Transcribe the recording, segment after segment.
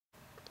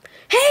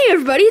Hey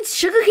everybody, it's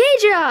Sugar K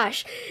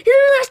Josh. In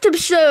the last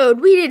episode,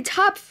 we did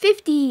top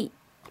 50,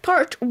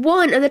 part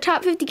 1 of the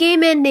top 50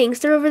 game endings.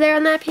 They're over there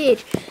on that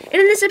page. And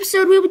in this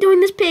episode, we'll be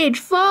doing this page,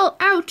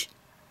 Fallout.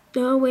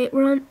 Oh wait,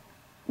 we're on.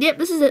 Yep,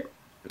 this is it.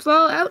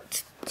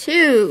 Fallout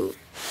 2,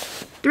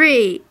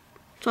 3,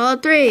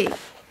 Fallout 3.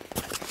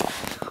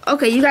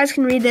 Okay, you guys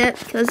can read that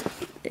because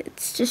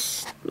it's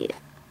just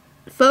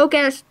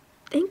focus.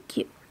 Thank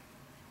you.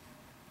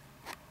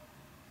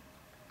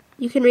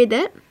 You can read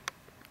that.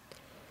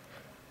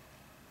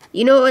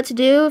 You know what to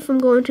do if I'm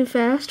going too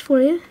fast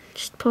for you.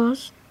 Just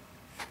pause.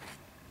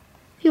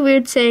 I feel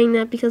weird saying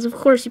that because, of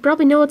course, you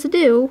probably know what to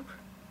do.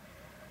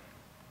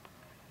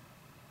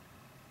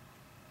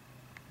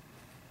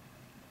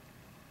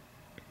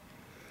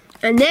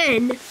 And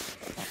then,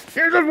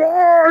 there's a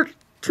war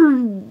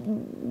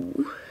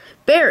to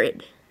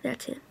Barrett.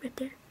 That's him right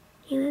there.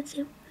 Yeah, that's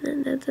him.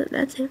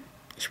 That's him.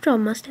 He should probably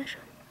have a mustache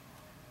on.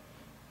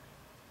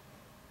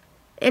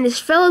 And his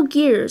fellow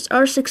Gears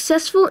are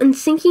successful in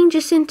sinking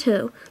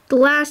Jacinto, the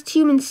last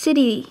human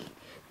city.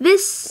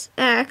 This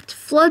act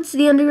floods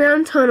the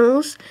underground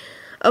tunnels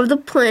of the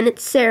planet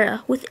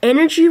Sarah with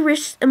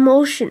energy-rich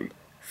emulsion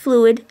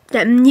fluid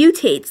that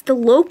mutates the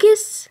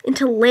locusts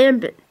into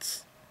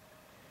lambents.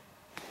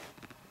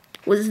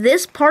 Was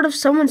this part of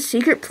someone's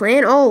secret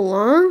plan all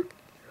along?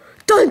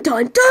 Dun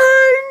dun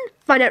dun!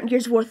 Find out in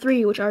Gears of War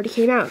 3, which already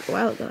came out a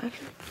while ago,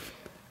 actually.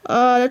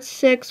 That's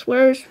 6.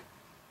 Where's...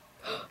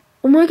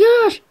 Oh my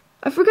gosh!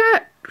 I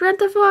forgot! Grand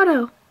Theft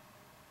Auto.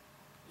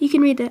 You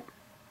can read that.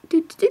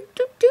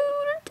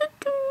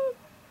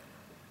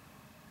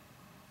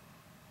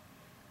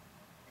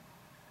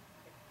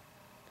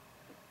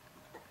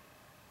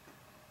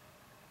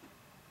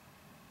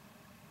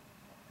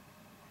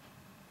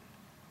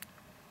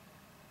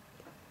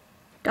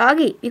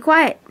 Doggy, be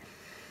quiet.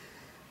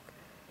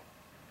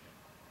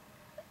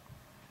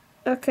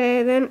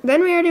 Okay, then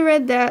we already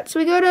read that. So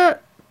we go to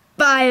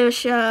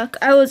BioShock.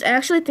 I was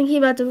actually thinking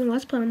about doing a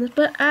Let's Play on this,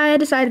 but I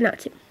decided not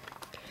to.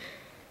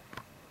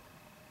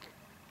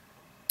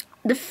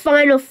 The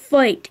final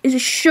fight is a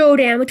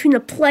showdown between the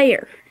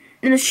player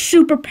and the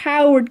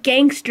super-powered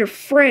gangster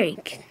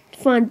Frank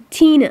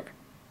Fontina.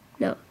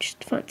 No,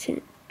 just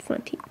Fontaine,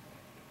 something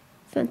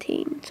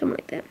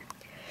like that.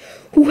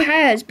 Who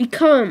has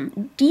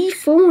become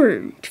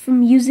deformed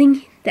from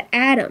using the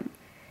Atom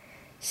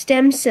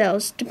stem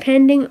cells,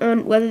 depending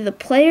on whether the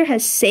player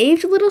has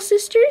saved little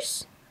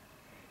sisters,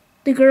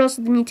 the girls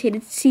with the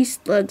mutated sea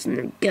slugs in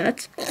their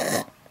guts,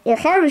 or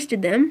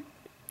harvested them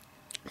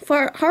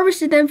for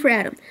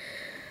Adam.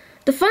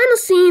 The final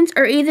scenes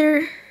are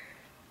either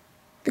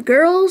the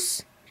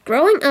girls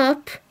growing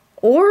up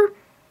or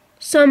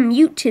some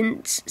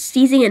mutants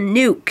seizing a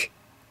nuke.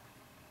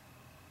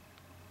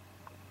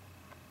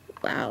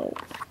 Wow,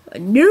 a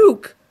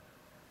nuke!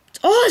 It's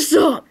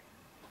awesome!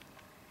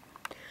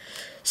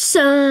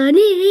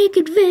 Sonic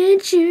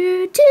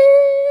Adventure 2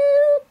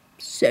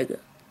 Sega.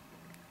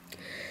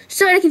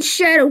 Sonic and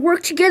Shadow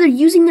work together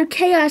using their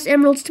Chaos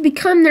Emeralds to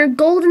become their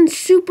golden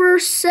super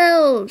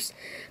selves.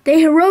 They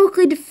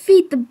heroically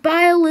defeat the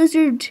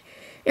Bio-Lizard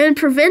and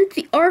prevent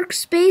the Ark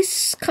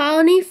space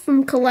colony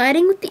from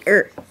colliding with the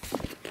Earth.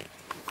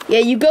 Yeah,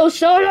 you go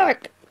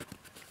Sonic!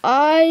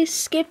 I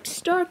skipped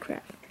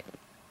StarCraft.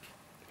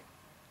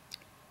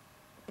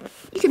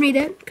 You can read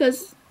that,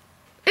 because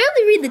I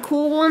only read the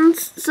cool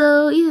ones,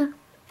 so yeah.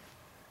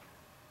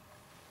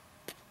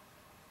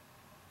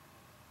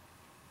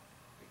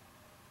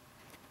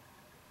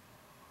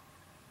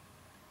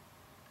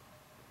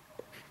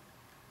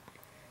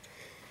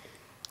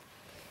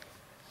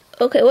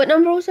 Okay, what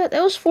number was that?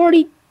 That was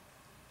 40,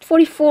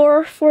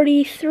 44,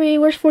 43,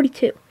 where's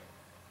 42?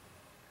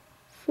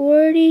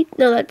 40,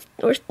 no, that's,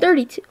 where's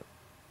 32?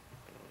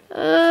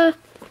 Oh,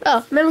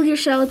 Metal Gear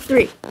Solid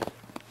 3.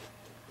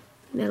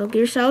 Metal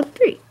Gear Solid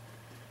 3.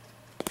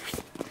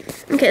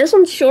 Okay, this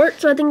one's short,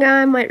 so I think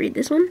I might read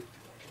this one.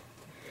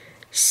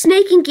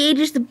 Snake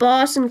engages the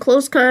boss in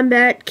close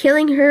combat,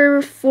 killing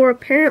her for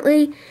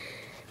apparently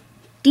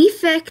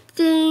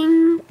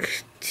defecting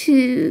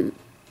to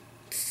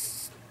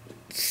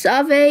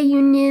Soviet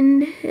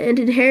Union and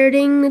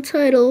inheriting the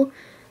title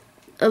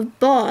of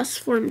boss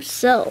for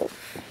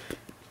himself.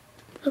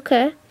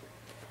 Okay.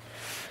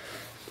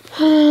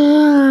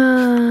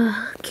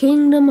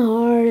 Kingdom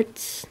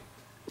Hearts.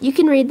 You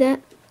can read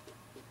that.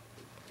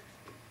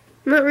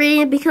 I'm not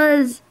reading it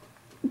because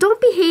don't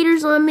be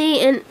haters on me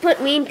and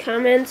put mean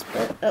comments.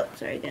 But oh,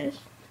 sorry guys.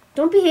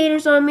 Don't be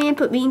haters on me and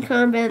put mean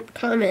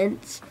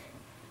comments.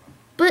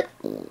 But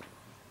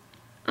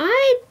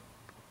I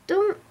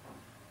don't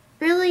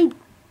really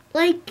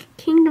like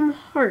Kingdom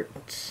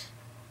Hearts.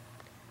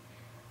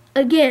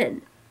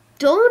 Again,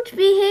 don't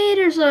be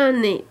haters on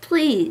me,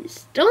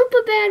 please. Don't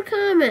put bad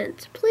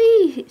comments,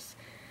 please.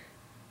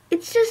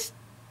 It's just,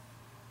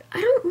 I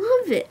don't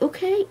love it,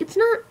 okay? It's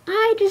not,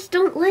 I just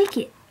don't like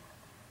it.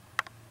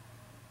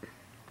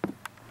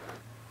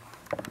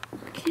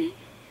 Okay,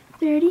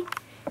 30.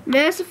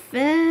 Mass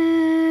Effect.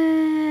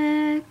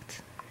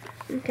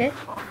 Okay,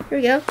 here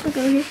we go. I'll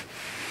go here.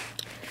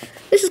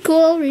 This is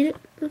cool, I'll read it.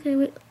 Okay,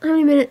 wait. How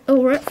many minutes? Oh,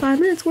 we're at 5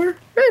 minutes.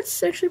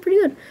 That's actually pretty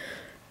good.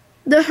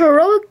 The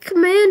heroic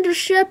Commander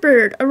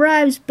Shepard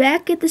arrives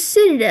back at the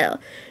Citadel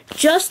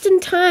just in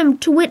time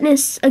to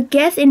witness a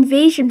Geth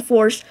invasion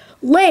force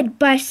led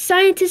by a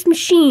scientist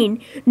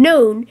machine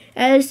known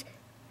as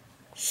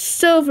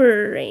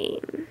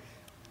Silverrain.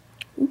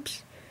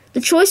 Oops.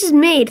 The choices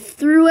made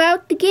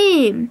throughout the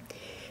game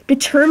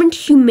determined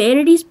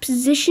humanity's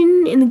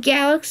position in the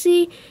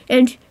galaxy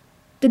and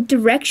the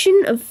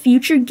direction of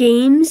future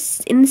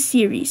games in the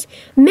series.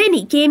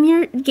 Many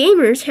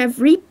gamers have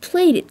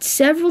replayed it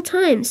several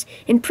times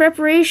in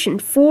preparation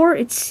for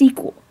its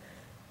sequel.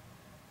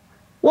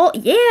 Well,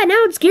 yeah,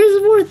 now it's Gears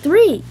of War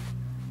 3.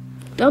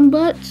 Dumb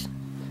butts.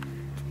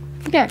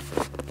 Okay.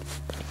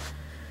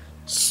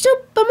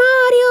 Super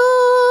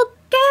Mario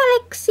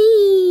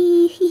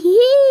Galaxy.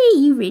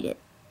 You read it.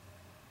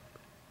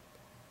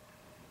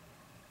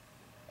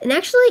 And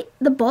actually,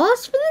 the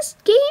boss for this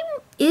game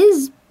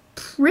is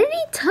pretty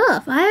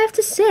tough, I have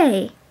to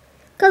say.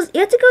 Because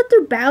you have to go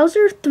through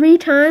Bowser 3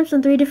 times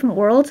on 3 different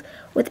worlds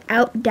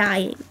without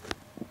dying.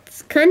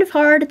 It's kind of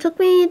hard. It took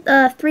me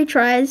 3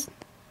 tries.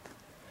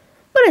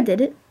 But I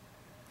did it.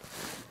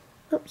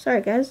 Oh,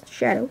 sorry guys.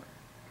 Shadow.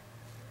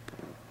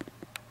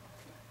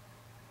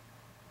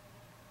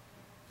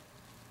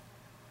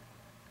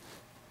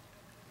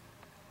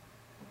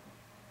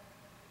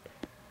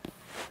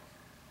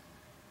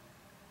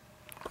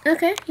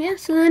 Okay, yeah,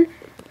 so then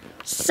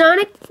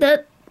Sonic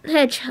the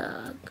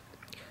Hedgehog.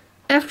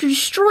 After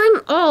destroying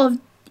all of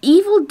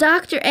evil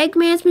Dr.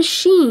 Eggman's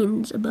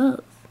machines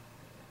above.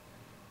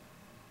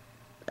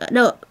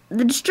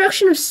 The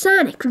destruction of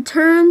Sonic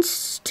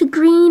returns to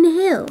Green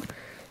Hill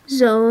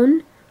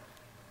Zone,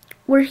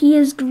 where he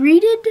is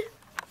greeted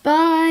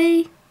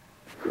by...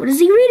 What is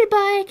he greeted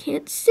by? I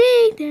can't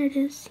see. There it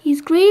is.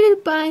 He's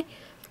greeted by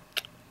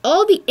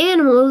all the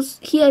animals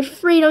he had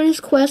freed on his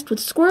quest, with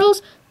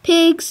squirrels,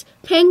 pigs,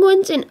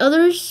 penguins, and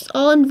others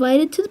all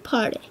invited to the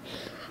party.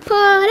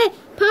 Party,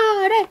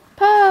 party,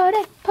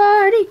 party,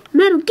 party.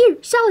 Metal Gear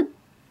Solid.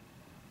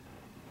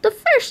 The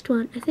first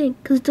one, I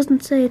think, because it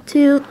doesn't say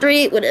 2,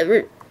 3,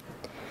 whatever.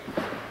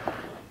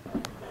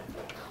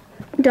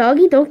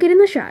 Doggy, don't get in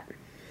the shot.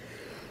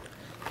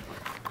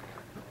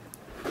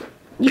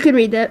 You can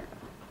read that.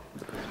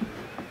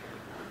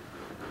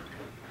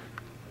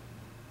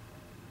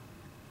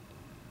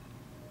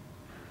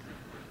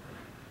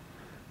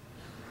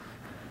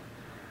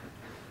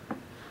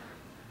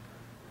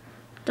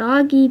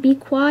 Doggy, be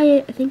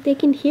quiet. I think they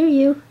can hear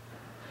you.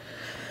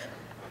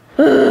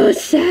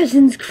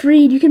 Assassin's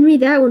Creed. You can read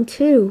that one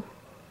too.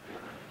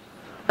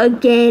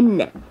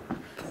 Again.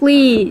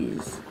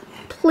 Please.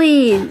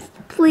 Please.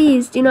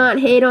 Please do not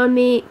hate on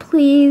me.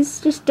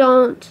 Please. Just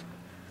don't.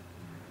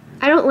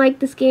 I don't like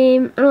this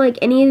game. I don't like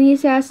any of the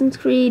Assassin's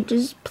Creed.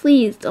 Just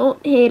please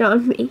don't hate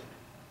on me.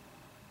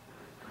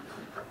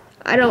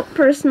 I don't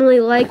personally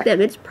like them.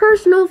 It's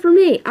personal for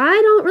me.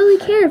 I don't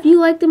really care if you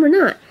like them or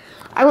not.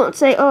 I won't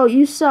say, oh,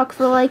 you suck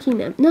for liking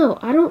them. No,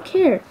 I don't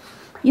care.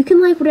 You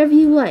can like whatever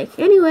you like.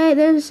 Anyway,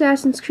 there's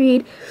Assassin's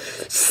Creed.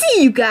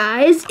 See you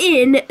guys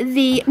in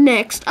the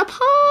next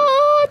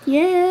pod.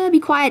 Yeah, be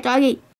quiet, doggy.